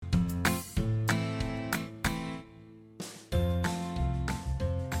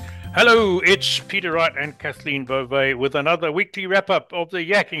Hello, it's Peter Wright and Kathleen Beauvais with another weekly wrap up of the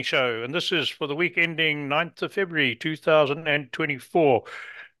Yakking Show. And this is for the week ending 9th of February 2024.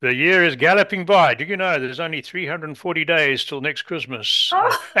 The year is galloping by. Do you know there's only 340 days till next Christmas?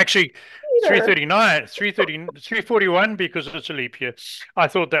 Oh, Actually, Peter. 339, 330, 341 because it's a leap year. I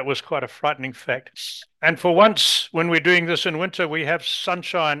thought that was quite a frightening fact. And for once, when we're doing this in winter, we have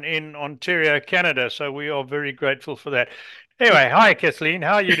sunshine in Ontario, Canada. So we are very grateful for that. Anyway, hi Kathleen,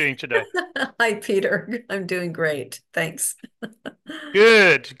 how are you doing today? Hi, Peter. I'm doing great. Thanks.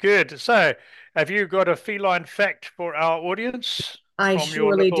 Good, good. So, have you got a feline fact for our audience I from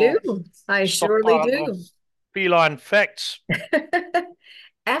your surely do. little I surely stockpile of do. feline facts?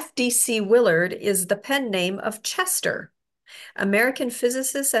 FDC Willard is the pen name of Chester, American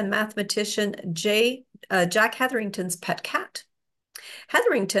physicist and mathematician Jack Hetherington's pet cat.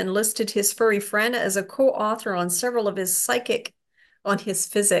 Hetherington listed his furry friend as a co-author on several of his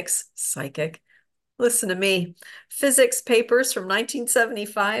physics, listen to me, physics papers from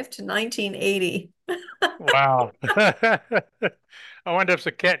 1975 to 1980. Wow. I wonder if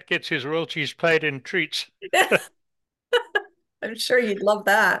the cat gets his royalties paid in treats. I'm sure you'd love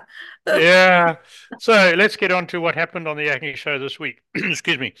that. Yeah. So let's get on to what happened on the Acne Show this week.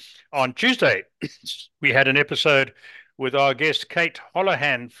 Excuse me. On Tuesday, we had an episode with our guest Kate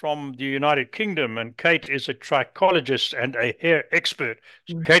Holohan from the United Kingdom, and Kate is a trichologist and a hair expert.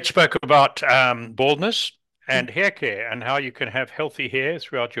 Kate spoke about baldness and hair care and how you can have healthy hair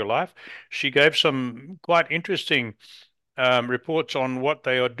throughout your life. She gave some quite interesting reports on what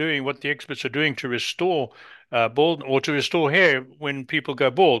they are doing, what the experts are doing to restore bald or to restore hair when people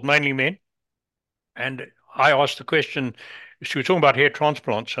go bald, mainly men. And I asked the question, she was talking about hair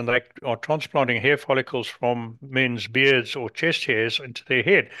transplants, and they are transplanting hair follicles from men's beards or chest hairs into their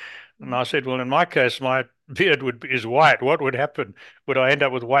head. And I said, well, in my case, my beard is white. What would happen? Would I end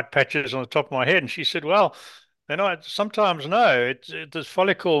up with white patches on the top of my head? And she said, well, sometimes no. The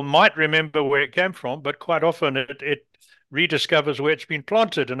follicle might remember where it came from, but quite often it rediscovers where it's been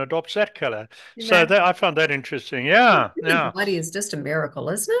planted and adopts that color. So Man, that I found that interesting. the Yeah, human yeah. body is just a miracle,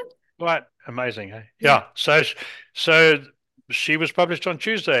 isn't it? Quite amazing, eh? Yeah. Yeah. So she was published on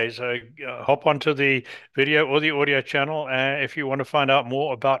Tuesday. So hop onto the video or the audio channel if you want to find out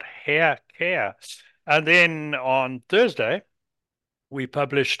more about hair care. And then on Thursday, we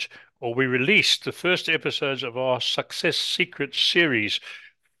published or we released the first episodes of our Success Secrets series.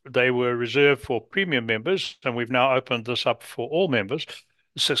 They were reserved for premium members, and we've now opened this up for all members.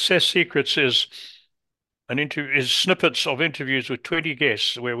 Success Secrets is snippets of interviews with 20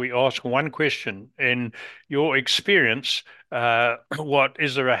 guests where we ask one question. In your experience, what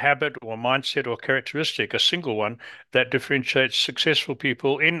is there a habit or mindset or characteristic, a single one, that differentiates successful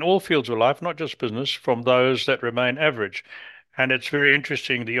people in all fields of life, not just business, from those that remain average? And it's very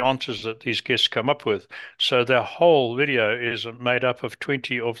interesting the answers that these guests come up with. So the whole video is made up of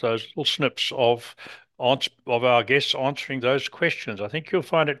 20 of those little snips of our guests answering those questions. I think you'll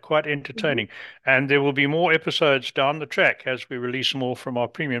find it quite Mhm. entertaining. And there will be more episodes down the track as we release more from our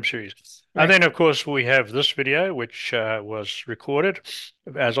premium series. And Right. then, of course, we have this video, which was recorded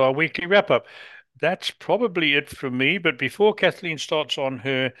as our weekly wrap up. That's probably it from me. But before Kathleen starts on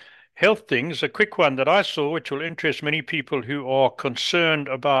her health things, a quick one that I saw, which will interest many people who are concerned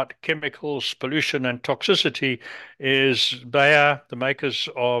about chemicals, pollution, and toxicity, is Bayer, the makers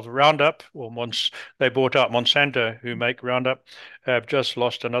of Roundup, or they bought out Monsanto, who make Roundup, have just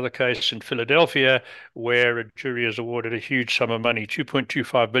lost another case in Philadelphia where a jury has awarded a huge sum of money,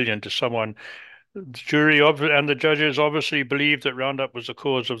 2.25 billion, to someone. The and the judges obviously believed that Roundup was the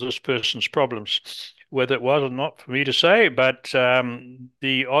cause of this person's problems. Whether it was or not, for me to say, but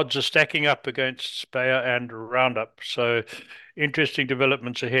the odds are stacking up against Bayer and Roundup. So, interesting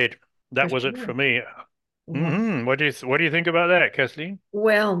developments ahead. For That was it sure. for me. Wow. What do you think about that, Kathleen?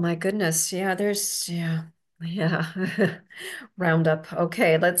 Well, my goodness. Yeah. Roundup.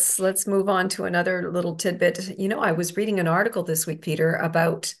 Okay, let's move on to another little tidbit. I was reading an article this week, Peter,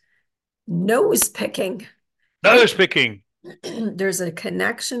 about nose picking. And Nose picking. there's a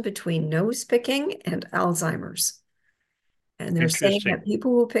connection between nose picking and Alzheimer's. And they're saying Interesting. that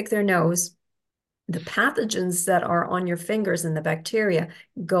people who pick their nose, the pathogens that are on your fingers and the bacteria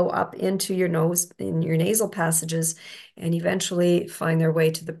go up into your nose, in your nasal passages, and eventually find their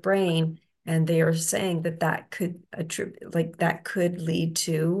way to the brain. And they are saying that that could lead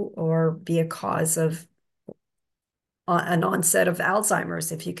to or be a cause of an onset of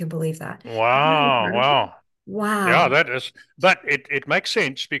Alzheimer's, if you can believe that. Isn't that Wow, incredible? wow. Yeah, Wow. that is, but it makes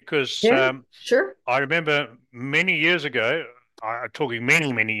sense because Yeah, sure. I remember many years ago, talking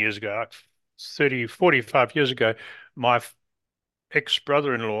many, many years ago, 30, 45 years ago, my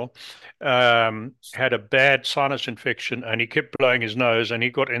ex-brother-in-law had a bad sinus infection and he kept blowing his nose and he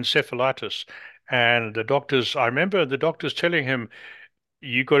got encephalitis. And I remember the doctors telling him,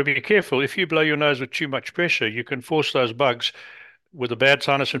 you got to be careful. If you blow your nose with too much pressure, you can force those bugs with a bad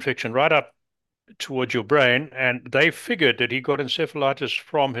sinus infection right up towards your brain. And they figured that he got encephalitis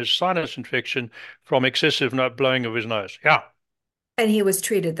from his sinus infection from excessive blowing of his nose. Yeah. And he was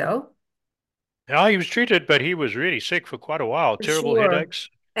treated though. Yeah, he was treated, but he was really sick for quite a while. For Terrible sure. headaches.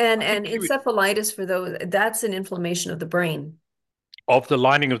 And I think he encephalitis for those, that's an inflammation of the brain, of the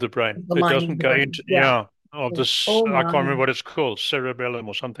lining of the brain. the It lining of doesn't the go brain. into, Yeah. yeah, of Yeah. this, Oh I can't my. remember what it's called, cerebellum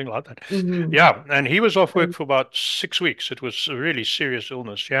or something like that. Hmm. Yeah, and he was off work for about 6 weeks. It was a really serious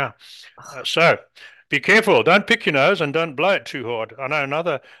illness. Yeah. So be careful. Don't pick your nose and don't blow it too hard. I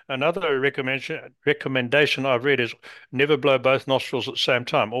know another recommendation I've read is never blow both nostrils at the same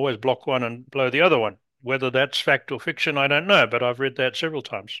time. Always block one and blow the other one. Whether that's fact or fiction, I don't know, but I've read that several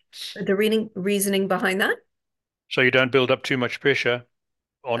times. The reasoning behind that? So you don't build up too much pressure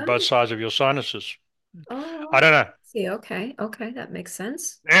on both Oh, sides of your sinuses. I oh, don't know. see. Okay. Okay. That makes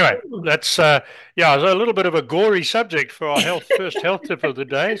sense. Anyway, Hmm. that's yeah, it's a little bit of a gory subject for our first health tip of the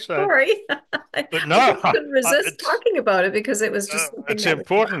day. So, Sorry. but I no, just couldn't resist it's talking about it because it was just something it's that was,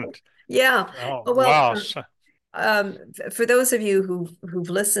 wow. important. Yeah. Oh Oh, well, wow. So, for those of you who've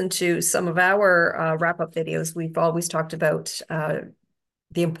listened to some of our wrap-up videos, we've always talked about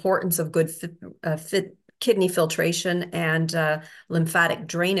the importance of good fit kidney filtration and lymphatic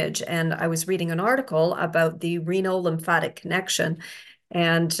drainage. And I was reading an article about the renal lymphatic connection.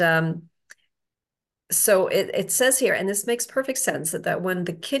 And so it says here, and this makes perfect sense, that when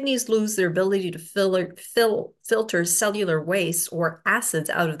the kidneys lose their ability to filter cellular waste or acids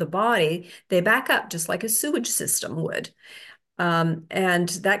out of the body, they back up just like a sewage system would. And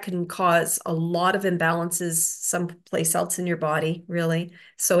that can cause a lot of imbalances someplace else in your body, really.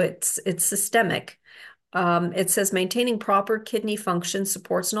 So it's systemic. It says maintaining proper kidney function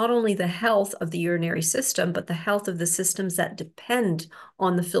supports not only the health of the urinary system, but the health of the systems that depend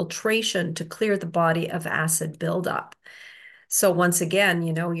on the filtration to clear the body of acid buildup. So once again,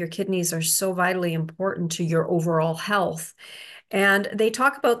 your kidneys are so vitally important to your overall health. And they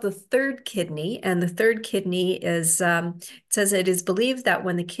talk about the third kidney, and the third kidney it says it is believed that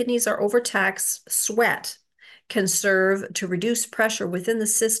when the kidneys are overtaxed, sweat can serve to reduce pressure within the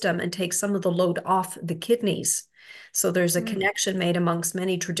system and take some of the load off the kidneys. So there's a hmm. connection made amongst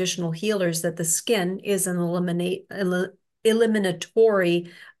many traditional healers that the skin is an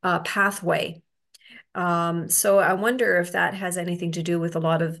eliminatory pathway. So I wonder if that has anything to do with a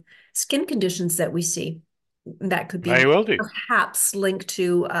lot of skin conditions that we see that could May be well do. perhaps linked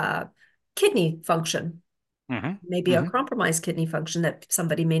to kidney function, Hmm. maybe a Hmm. compromised kidney function that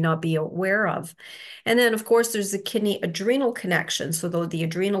somebody may not be aware of. And then, of course, there's the kidney adrenal connection. So the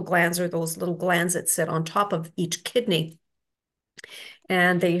adrenal glands are those little glands that sit on top of each kidney.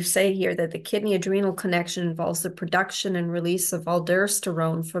 And they say here that the kidney adrenal connection involves the production and release of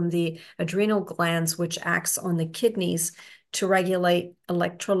aldosterone from the adrenal glands, which acts on the kidneys to regulate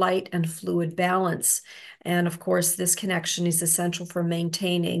electrolyte and fluid balance. And of course, this connection is essential for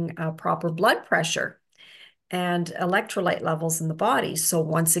maintaining proper blood pressure and electrolyte levels in the body. So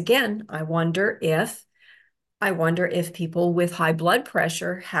once again, I wonder if people with high blood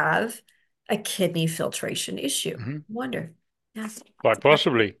pressure have a kidney filtration issue. Hmm. I wonder. Yes. Quite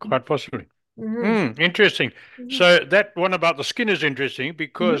possibly. Quite possibly. Mm-hmm. Interesting. Mm-hmm. So that one about the skin is interesting Mm-hmm.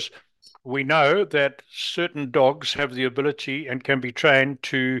 because we know that certain dogs have the ability and can be trained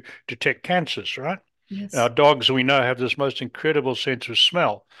to detect cancers, right? Now, Yes. dogs we know have this most incredible sense of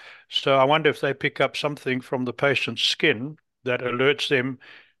smell. So I wonder if they pick up something from the patient's skin that alerts them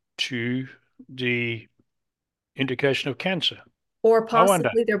to the indication of cancer. Or I wonder.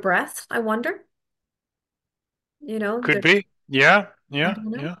 possibly their breath, I wonder. Could be. Yeah, I yeah, don't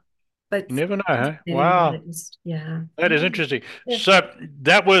know. yeah. But You never know, huh? fascinating that Wow. it just, yeah. That is interesting. Yeah. So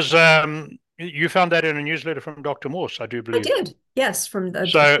that was you found that in a newsletter from Dr. Morse, I do I believe. did. Yes, So from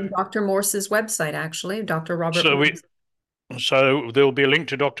Dr. Morse's website, actually, Dr. Robert so we Morse. so there will be a link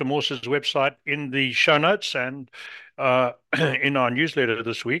to Dr. Morse's website in the show notes and in our newsletter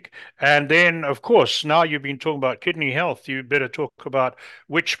this week. And then, of course, now you've been talking about kidney health, you better talk about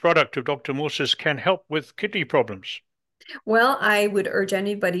which product of Dr. Morse's can help with kidney problems. Well, I would urge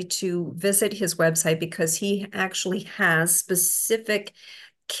anybody to visit his website because he actually has specific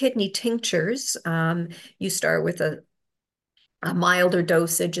kidney tinctures. You start with a milder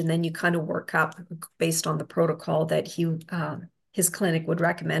dosage, and then you kind of work up based on the protocol that he his clinic would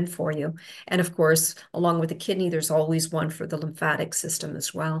recommend for you. And of course, along with the kidney, there's always one for the lymphatic system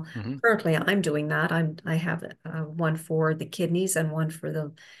as well. Mm-hmm. Currently, I'm doing that. I have one for the kidneys and one for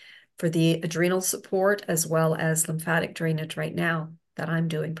the adrenal support, as well as lymphatic drainage right now that I'm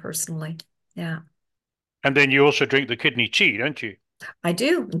doing personally. Yeah. And then you also drink the kidney tea, don't you? I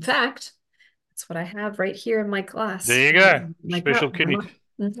do. In fact, that's what I have right here in my glass. There you go. My Special cup. kidney.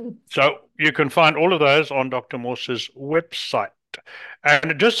 Mm-hmm. So you can find all of those on Dr. Morse's website.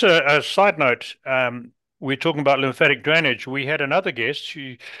 And just a side note, we're talking about lymphatic drainage. We had another guest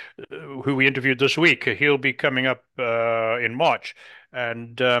who we interviewed this week. He'll be coming up in March.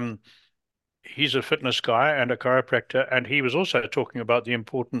 And he's a fitness guy and a chiropractor, and he was also talking about the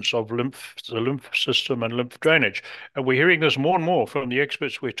importance of the lymph system and lymph drainage. And we're hearing this more and more from the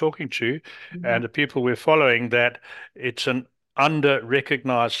experts we're talking to and the people we're following, that it's an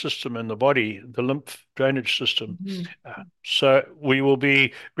under-recognized system in the body, the lymph drainage system. So we will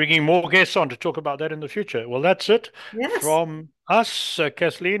be bringing more guests on to talk about that in the future. Well, that's it from us.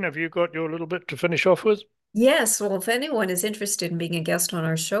 Kathleen, have you got your little bit to finish off with? Yes, well, if anyone is interested in being a guest on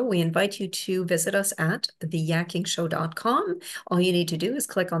our show, we invite you to visit us at theyakkingshow.com. All you need to do is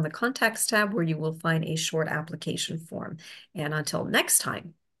click on the contacts tab, where you will find a short application form. And until next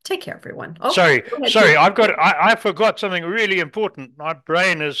time, take care, everyone. Oh, sorry, I forgot something really important. My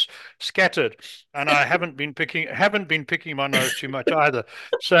brain is scattered, and I haven't been picking my nose too much either.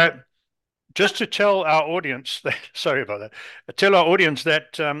 So just to tell our audience that, sorry about that, tell our audience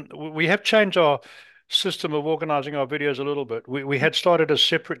that we have changed our system of organizing our videos a little bit. We had started a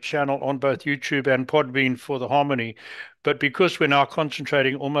separate channel on both YouTube and Podbean for the Harmony, but because we're now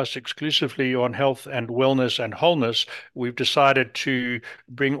concentrating almost exclusively on health and wellness and wholeness, we've decided to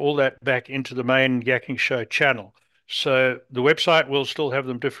bring all that back into the main Yakking Show channel. So the website will still have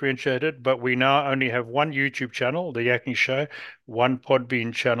them differentiated, but we now only have one YouTube channel, The Yakking Show, one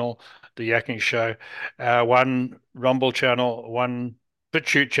Podbean channel, The Yakking Show, one Rumble channel, one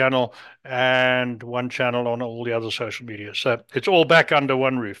BitChute channel, and one channel on all the other social media. So it's all back under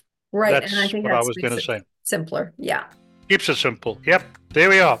one roof. Right. That's and I think what I was going to say. Simpler. Yeah. Keeps it simple. Yep. There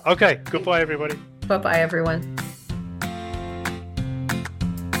we are. Okay. Goodbye, everybody. Bye-bye, everyone.